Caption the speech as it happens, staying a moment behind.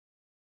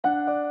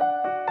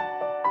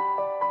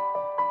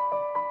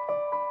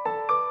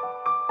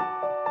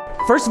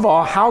First of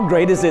all, how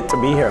great is it to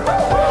be here?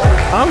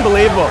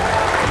 Unbelievable.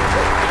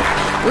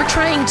 We're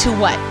trying to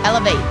what?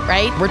 Elevate,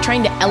 right? We're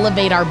trying to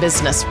elevate our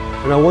business.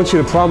 And I want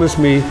you to promise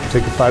me,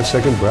 take a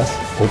 5-second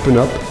breath, open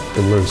up,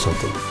 and learn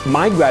something.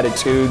 My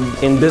gratitude,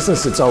 in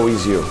business, it's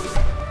always you.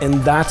 And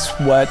that's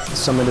what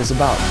Summit is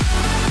about.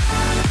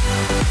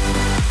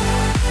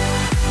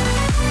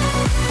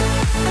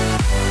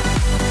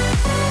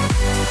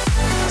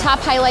 Top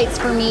highlights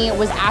for me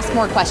was Ask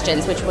More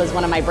Questions, which was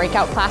one of my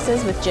breakout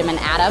classes with Jim and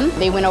Adam.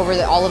 They went over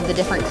all of the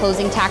different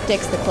closing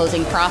tactics, the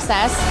closing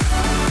process.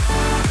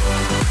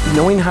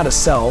 Knowing how to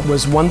sell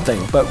was one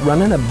thing, but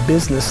running a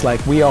business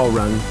like we all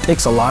run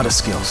takes a lot of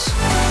skills.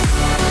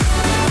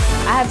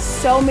 I have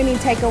so many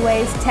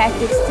takeaways,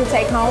 tactics to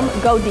take home.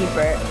 Go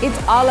deeper.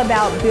 It's all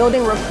about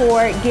building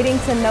rapport, getting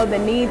to know the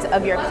needs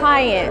of your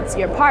clients,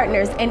 your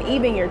partners, and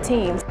even your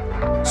teams.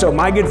 So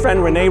my good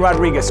friend Renee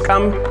Rodriguez,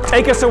 come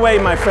take us away,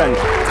 my friend.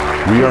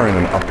 We are in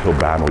an uphill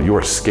battle. You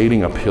are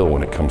skating uphill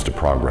when it comes to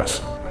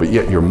progress, but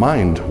yet your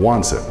mind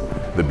wants it.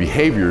 The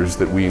behaviors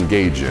that we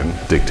engage in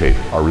dictate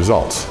our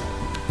results.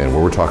 And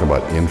when we're talking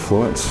about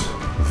influence,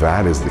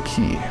 that is the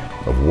key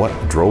of what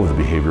drove the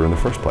behavior in the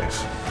first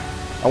place.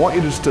 I want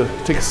you just to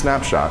take a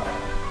snapshot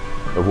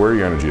of where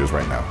your energy is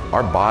right now.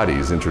 Our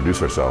bodies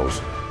introduce ourselves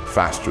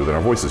faster than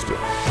our voices do.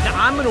 Now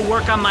I'm going to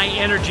work on my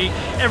energy.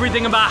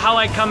 Everything about how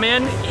I come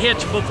in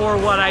hits before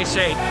what I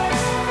say.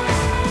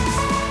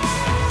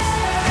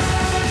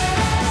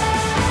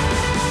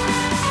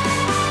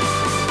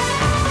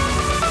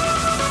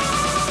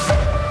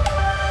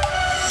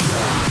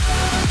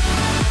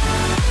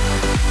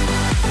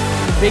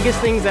 Biggest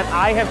things that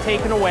I have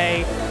taken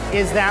away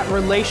is that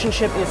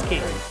relationship is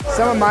key.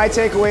 Some of my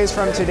takeaways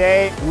from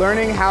today,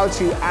 learning how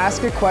to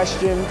ask a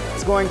question.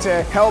 It's going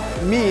to help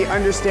me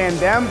understand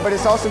them, but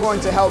it's also going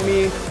to help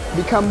me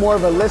become more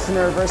of a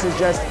listener versus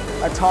just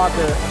a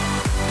talker.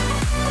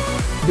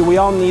 Do we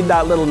all need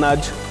that little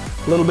nudge?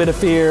 A little bit of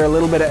fear, a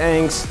little bit of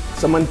angst.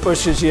 Someone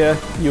pushes you,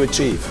 you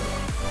achieve.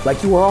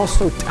 Like you are all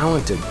so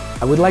talented.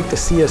 I would like to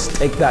see us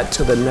take that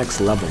to the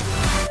next level.